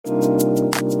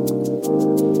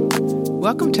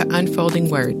Welcome to Unfolding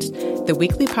Words, the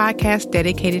weekly podcast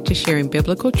dedicated to sharing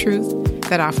biblical truth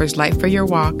that offers life for your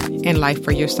walk and life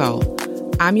for your soul.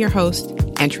 I'm your host,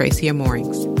 Antracia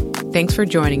Moorings. Thanks for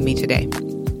joining me today.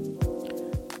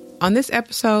 On this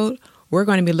episode, we're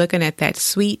going to be looking at that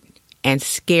sweet and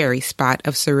scary spot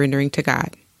of surrendering to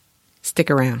God. Stick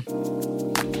around.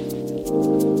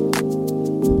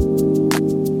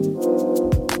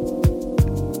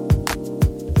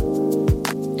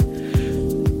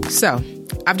 So,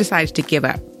 I've decided to give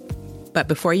up. But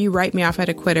before you write me off as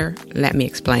a quitter, let me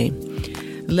explain.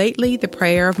 Lately, the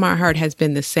prayer of my heart has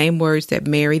been the same words that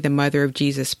Mary, the mother of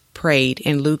Jesus, prayed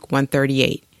in Luke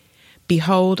 1:38.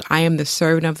 Behold, I am the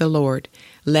servant of the Lord.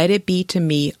 Let it be to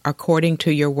me according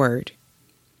to your word.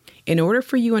 In order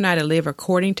for you and I to live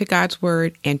according to God's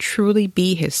word and truly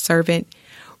be his servant,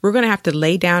 we're going to have to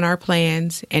lay down our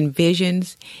plans and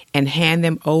visions and hand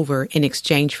them over in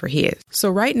exchange for his. So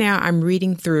right now I'm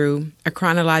reading through a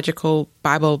chronological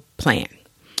Bible plan,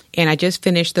 and I just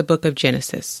finished the book of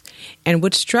Genesis. And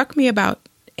what struck me about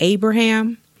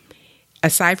Abraham,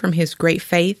 aside from his great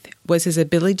faith, was his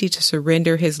ability to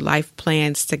surrender his life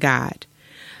plans to God.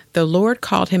 The Lord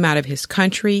called him out of his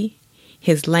country,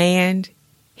 his land,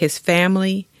 his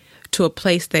family, to a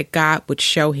place that God would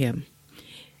show him.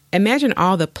 Imagine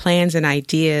all the plans and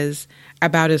ideas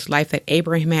about his life that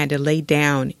Abraham had to lay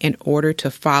down in order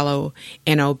to follow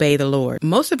and obey the Lord.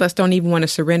 Most of us don't even want to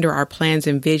surrender our plans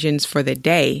and visions for the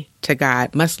day to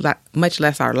God, much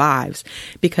less our lives,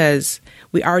 because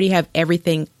we already have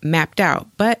everything mapped out.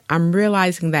 But I'm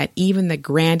realizing that even the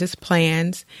grandest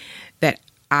plans that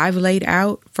I've laid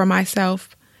out for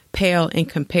myself pale in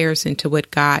comparison to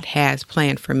what God has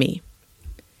planned for me.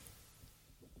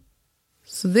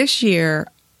 So this year,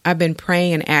 I've been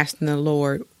praying and asking the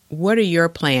Lord, what are your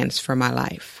plans for my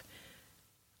life?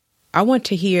 I want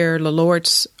to hear the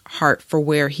Lord's heart for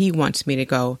where he wants me to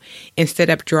go instead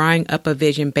of drawing up a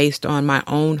vision based on my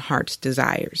own heart's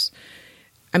desires.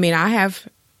 I mean, I have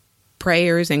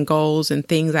prayers and goals and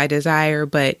things I desire,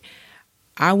 but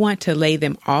I want to lay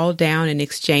them all down in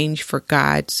exchange for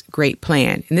God's great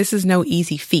plan. And this is no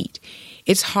easy feat.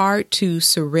 It's hard to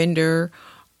surrender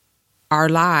our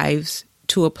lives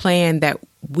to a plan that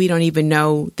we don't even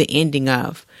know the ending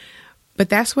of. But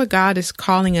that's what God is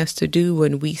calling us to do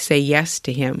when we say yes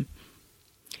to him.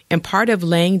 And part of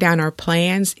laying down our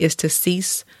plans is to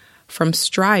cease from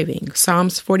striving.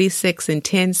 Psalms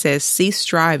 46:10 says, cease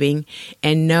striving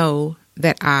and know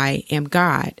that I am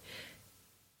God.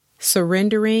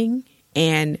 Surrendering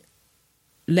and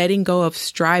letting go of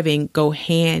striving go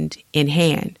hand in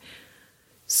hand.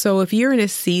 So if you're in a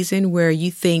season where you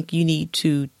think you need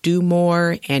to do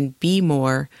more and be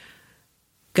more,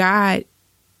 God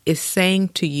is saying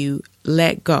to you,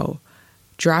 let go,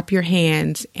 drop your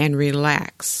hands and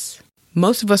relax.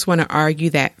 Most of us want to argue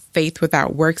that faith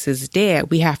without works is dead.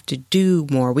 We have to do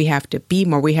more. We have to be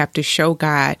more. We have to show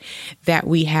God that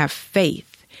we have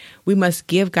faith. We must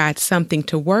give God something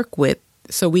to work with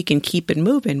so we can keep it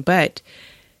moving. But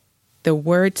the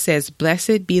word says,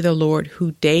 blessed be the Lord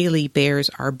who daily bears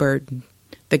our burden,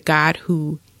 the God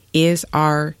who is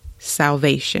our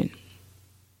salvation.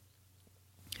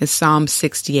 It's Psalm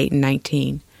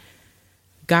 68:19.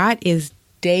 God is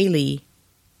daily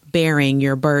bearing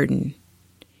your burden.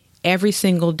 Every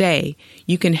single day,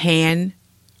 you can hand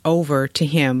over to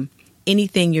him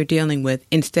anything you're dealing with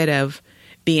instead of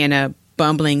being a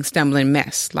bumbling, stumbling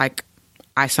mess like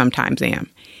I sometimes am.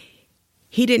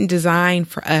 He didn't design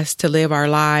for us to live our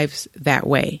lives that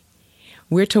way.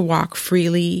 We're to walk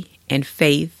freely in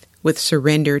faith with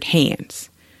surrendered hands.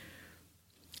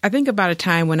 I think about a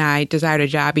time when I desired a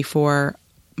job before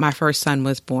my first son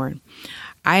was born.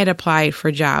 I had applied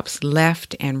for jobs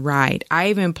left and right. I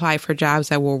even applied for jobs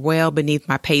that were well beneath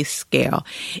my pay scale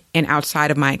and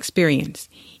outside of my experience.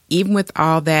 Even with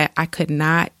all that, I could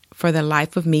not, for the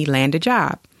life of me, land a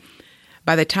job.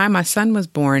 By the time my son was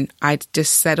born, I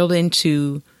just settled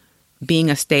into being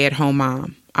a stay-at-home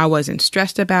mom. I wasn't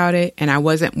stressed about it, and I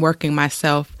wasn't working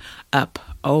myself up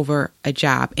over a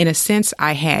job. In a sense,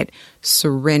 I had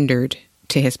surrendered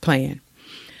to his plan.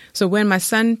 So when my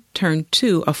son turned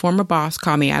 2, a former boss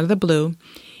called me out of the blue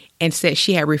and said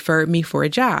she had referred me for a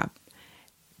job.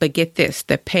 But get this,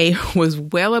 the pay was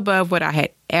well above what I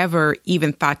had ever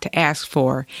even thought to ask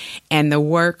for. And the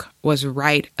work was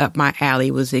right up my alley.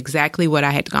 It was exactly what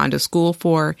I had gone to school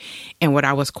for and what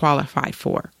I was qualified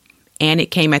for. And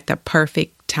it came at the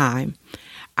perfect time.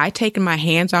 I'd taken my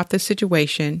hands off the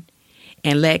situation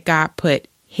and let God put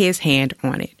his hand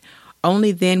on it.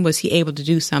 Only then was he able to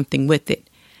do something with it.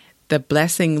 The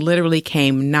blessing literally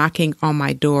came knocking on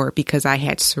my door because I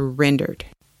had surrendered.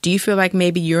 Do you feel like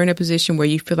maybe you're in a position where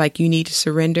you feel like you need to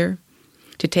surrender,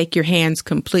 to take your hands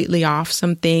completely off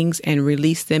some things and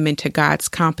release them into God's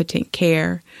competent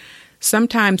care?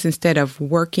 Sometimes instead of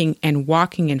working and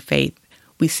walking in faith,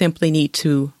 we simply need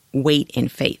to wait in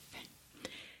faith.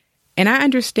 And I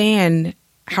understand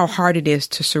how hard it is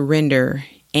to surrender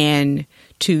and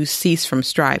to cease from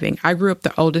striving. I grew up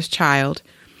the oldest child,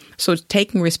 so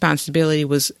taking responsibility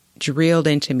was drilled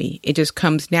into me. It just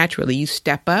comes naturally. You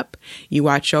step up, you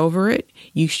watch over it,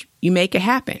 you make it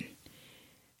happen.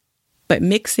 But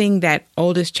mixing that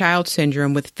oldest child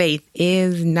syndrome with faith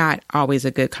is not always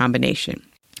a good combination.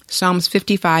 Psalms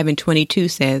 55:22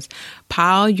 says,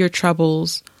 "Pile your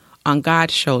troubles on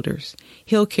God's shoulders.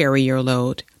 He'll carry your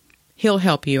load. He'll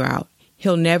help you out.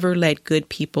 He'll never let good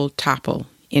people topple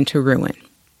into ruin."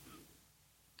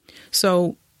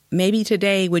 So maybe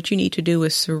today what you need to do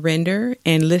is surrender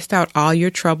and list out all your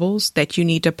troubles that you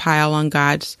need to pile on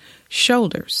God's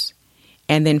shoulders,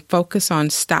 and then focus on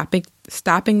stopping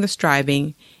the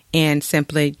striving and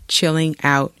simply chilling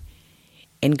out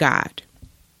in God.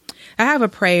 I have a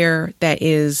prayer that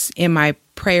is in my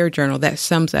prayer journal that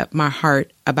sums up my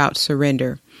heart about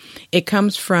surrender. It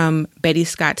comes from Betty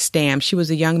Scott Stam. She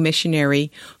was a young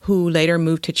missionary who later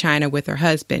moved to China with her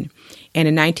husband. And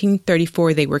in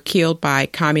 1934, they were killed by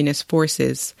communist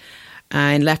forces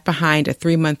and left behind a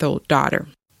 3-month-old daughter.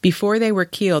 Before they were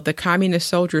killed, the communist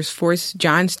soldiers forced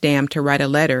John Stam to write a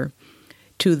letter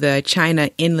to the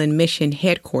China Inland Mission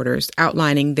headquarters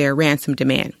outlining their ransom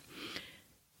demand.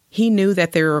 He knew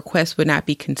that their request would not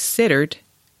be considered,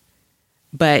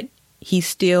 but he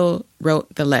still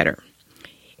wrote the letter.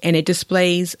 And it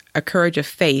displays a courage of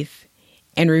faith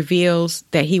and reveals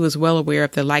that he was well aware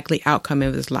of the likely outcome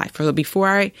of his life. So before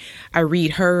I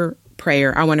read her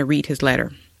prayer, I want to read his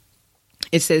letter.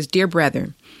 It says, "Dear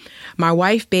brother, my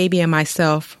wife, baby, and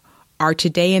myself are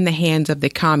today in the hands of the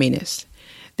communists.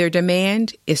 Their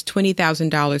demand is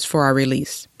 $20,000 for our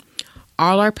release.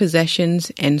 All our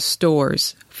possessions and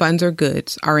stores, funds or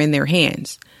goods are in their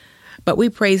hands. But we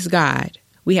praise God.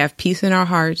 We have peace in our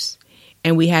hearts,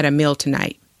 and we had a meal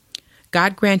tonight.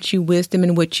 God grant you wisdom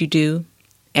in what you do,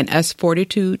 and us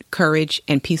fortitude, courage,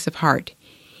 and peace of heart.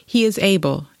 He is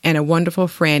able and a wonderful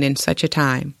friend in such a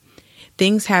time.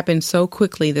 Things happened so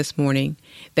quickly this morning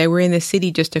that we're in the city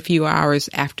just a few hours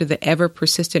after the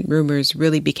ever-persistent rumors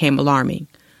really became alarming,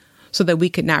 so that we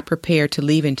could not prepare to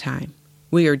leave in time.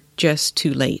 We are just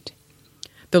too late.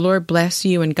 The Lord bless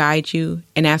you and guide you,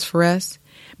 and as for us,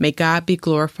 may God be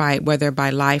glorified whether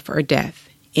by life or death.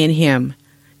 In him,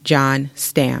 John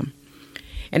Stam."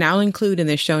 And I'll include in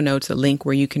the show notes a link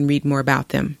where you can read more about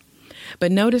them.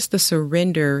 But notice the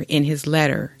surrender in his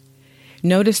letter.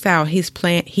 Notice how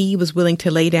he was willing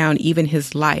to lay down even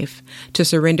his life to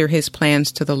surrender his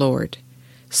plans to the Lord.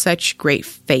 Such great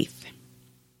faith.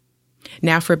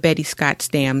 Now for Betty Scott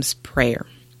Stam's prayer.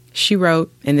 She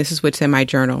wrote, and this is what's in my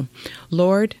journal,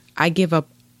 "Lord, I give up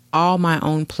all my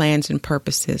own plans and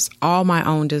purposes, all my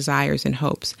own desires and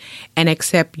hopes, and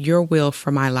accept your will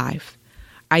for my life.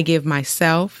 I give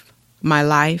myself, my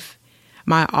life,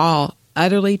 my all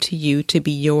utterly to you to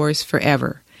be yours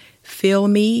forever. Fill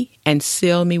me and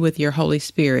seal me with your Holy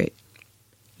Spirit.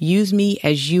 Use me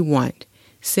as you want.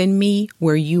 Send me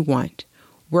where you want.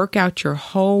 Work out your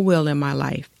whole will in my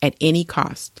life at any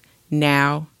cost,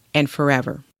 now and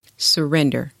forever."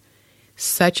 Surrender.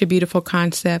 Such a beautiful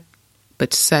concept,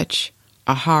 but such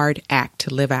a hard act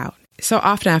to live out. So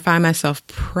often I find myself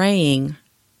praying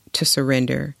to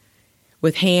surrender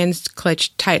with hands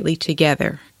clutched tightly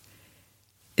together.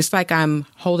 It's like I'm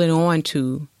holding on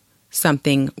to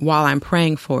something while I'm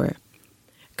praying for it.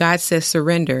 God says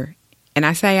surrender, and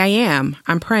I say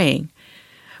I'm praying.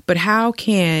 But how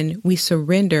can we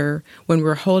surrender when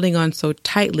we're holding on so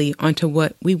tightly onto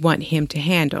what we want him to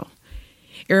handle?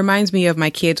 It reminds me of my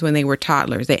kids when they were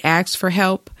toddlers. They ask for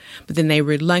help, but then they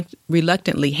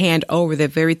reluctantly hand over the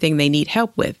very thing they need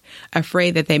help with,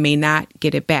 afraid that they may not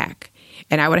get it back.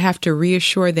 And I would have to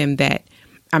reassure them that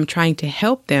I'm trying to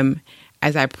help them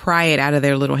as I pry it out of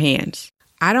their little hands.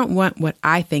 I don't want what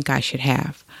I think I should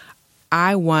have.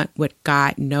 I want what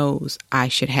God knows I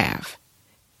should have.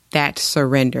 That's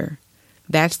surrender.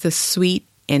 That's the sweet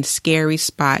and scary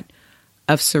spot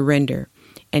of surrender.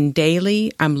 And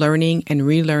daily, I'm learning and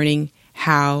relearning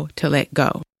how to let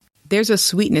go. There's a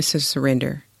sweetness to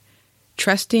surrender.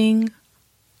 Trusting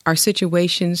our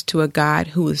situations to a God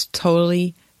who is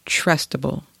totally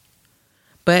trustable.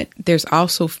 But there's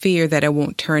also fear that it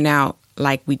won't turn out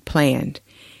like we planned.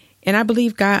 And I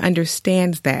believe God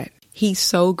understands that. He's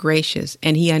so gracious,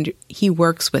 and he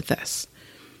works with us.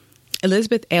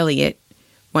 Elizabeth Elliot,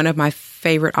 one of my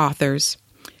favorite authors,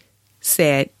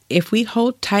 said, If we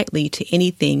hold tightly to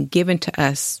anything given to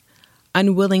us,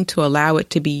 unwilling to allow it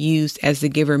to be used as the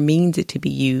giver means it to be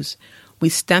used, we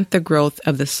stunt the growth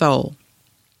of the soul.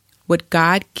 What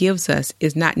God gives us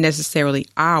is not necessarily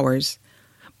ours,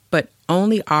 but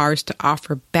only ours to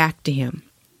offer back to Him,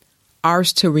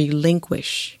 ours to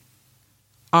relinquish,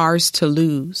 ours to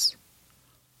lose,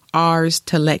 ours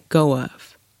to let go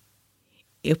of.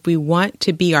 If we want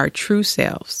to be our true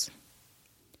selves,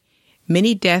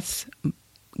 many deaths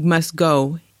must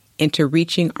go into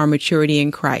reaching our maturity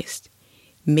in Christ.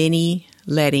 Many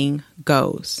letting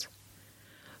goes.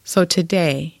 So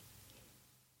today,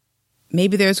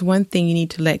 maybe there's one thing you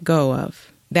need to let go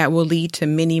of that will lead to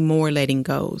many more letting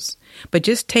goes. But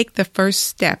just take the first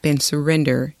step and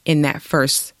surrender in that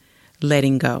first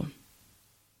letting go.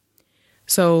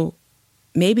 So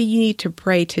maybe you need to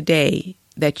pray today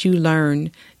that you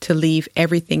learn to leave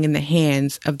everything in the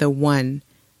hands of the one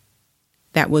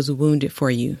that was wounded for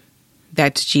you.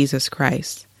 That's Jesus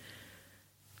Christ.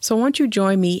 So won't you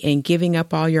join me in giving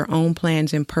up all your own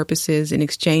plans and purposes in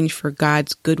exchange for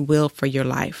God's goodwill for your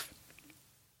life?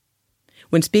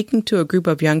 When speaking to a group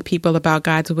of young people about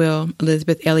God's will,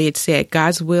 Elizabeth Elliot said,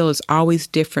 God's will is always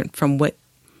different from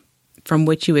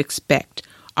what you expect,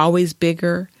 always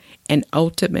bigger and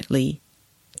ultimately,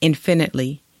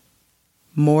 infinitely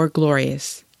more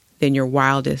glorious than your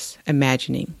wildest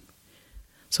imagining.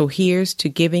 So here's to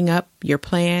giving up your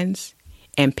plans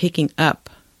and picking up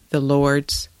the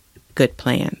Lord's good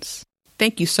plans.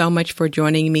 Thank you so much for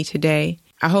joining me today.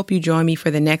 I hope you join me for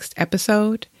the next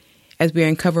episode as we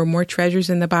uncover more treasures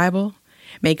in the Bible.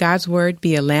 May God's word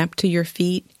be a lamp to your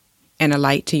feet and a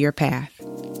light to your path.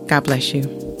 God bless you.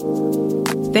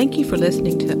 Thank you for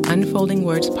listening to Unfolding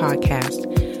Words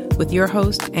Podcast with your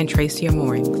host, Tracia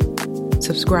Moorings.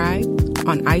 Subscribe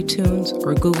on iTunes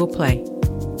or Google Play.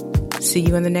 See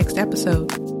you in the next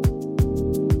episode.